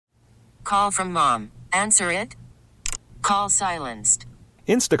Call from mom. Answer it. Call silenced.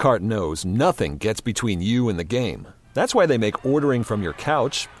 Instacart knows nothing gets between you and the game. That's why they make ordering from your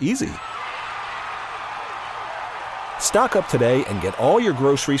couch easy. Stock up today and get all your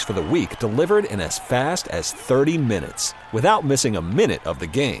groceries for the week delivered in as fast as 30 minutes without missing a minute of the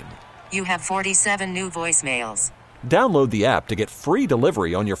game. You have 47 new voicemails. Download the app to get free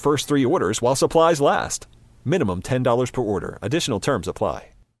delivery on your first 3 orders while supplies last. Minimum $10 per order. Additional terms apply.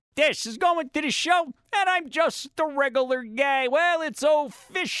 This is going to the show, and I'm just a regular guy. Well, it's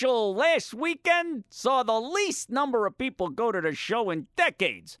official. Last weekend saw the least number of people go to the show in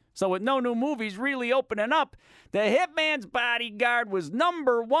decades. So with no new movies really opening up, The Hitman's Bodyguard was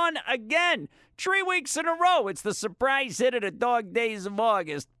number 1 again. 3 weeks in a row. It's the surprise hit of the dog days of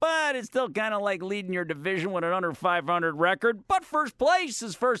August. But it's still kind of like leading your division with an under 500 record. But first place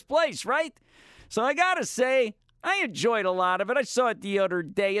is first place, right? So I gotta say, I enjoyed a lot of it. I saw it the other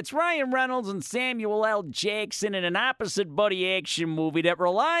day. It's Ryan Reynolds and Samuel L. Jackson in an opposite buddy action movie that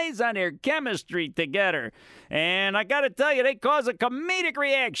relies on their chemistry together. And I gotta tell you, they cause a comedic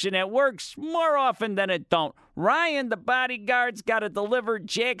reaction that works more often than it don't. Ryan, the bodyguard's gotta deliver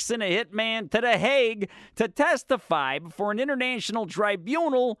Jackson, a hitman, to The Hague to testify before an international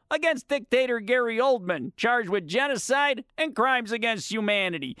tribunal against dictator Gary Oldman, charged with genocide and crimes against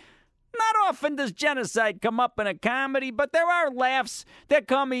humanity. Not often does genocide come up in a comedy, but there are laughs that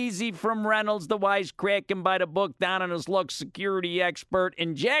come easy from Reynolds, the wisecracking by the book down on his luck security expert,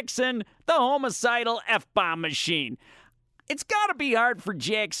 and Jackson, the homicidal F-bomb machine. It's got to be hard for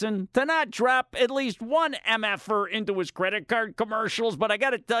Jackson to not drop at least one MFer into his credit card commercials, but I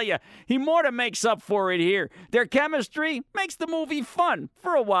got to tell you, he more than makes up for it here. Their chemistry makes the movie fun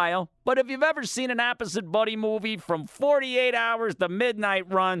for a while, but if you've ever seen an opposite buddy movie from 48 hours to midnight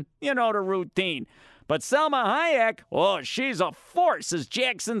run, you know the routine. But Selma Hayek, oh, she's a force as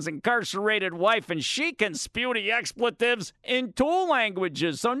Jackson's incarcerated wife, and she can spew the expletives in 2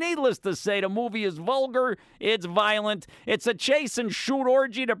 languages. So needless to say, the movie is vulgar, it's violent, it's a chase and shoot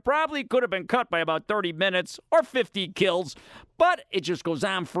orgy that probably could have been cut by about 30 minutes or 50 kills. But it just goes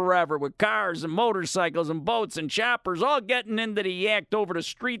on forever with cars and motorcycles and boats and choppers all getting into the act over the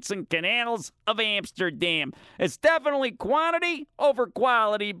streets and canals of Amsterdam. It's definitely quantity over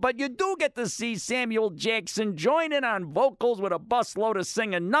quality, but you do get to see Samuel Jackson join in on vocals with a busload of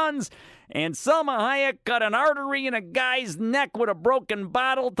singing nuns, and Selma Hayek cut an artery in a guy's neck with a broken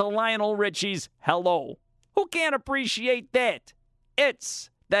bottle to Lionel Richie's Hello. Who can't appreciate that?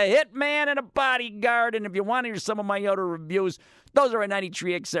 It's The Hitman and a Bodyguard, and if you want to hear some of my other reviews, those are at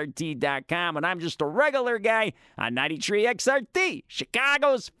 93XRT.com, and I'm just a regular guy on 93XRT,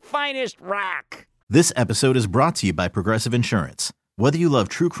 Chicago's finest rock. This episode is brought to you by Progressive Insurance. Whether you love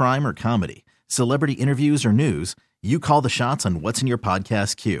true crime or comedy, celebrity interviews or news, you call the shots on what's in your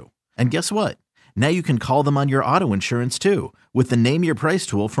podcast queue. And guess what? Now you can call them on your auto insurance too with the Name Your Price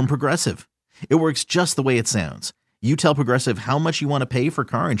tool from Progressive. It works just the way it sounds. You tell Progressive how much you want to pay for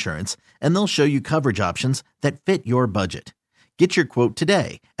car insurance, and they'll show you coverage options that fit your budget. Get your quote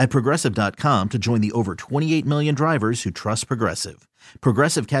today at Progressive.com to join the over 28 million drivers who trust Progressive.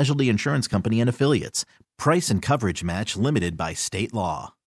 Progressive Casualty Insurance Company and Affiliates. Price and coverage match limited by state law.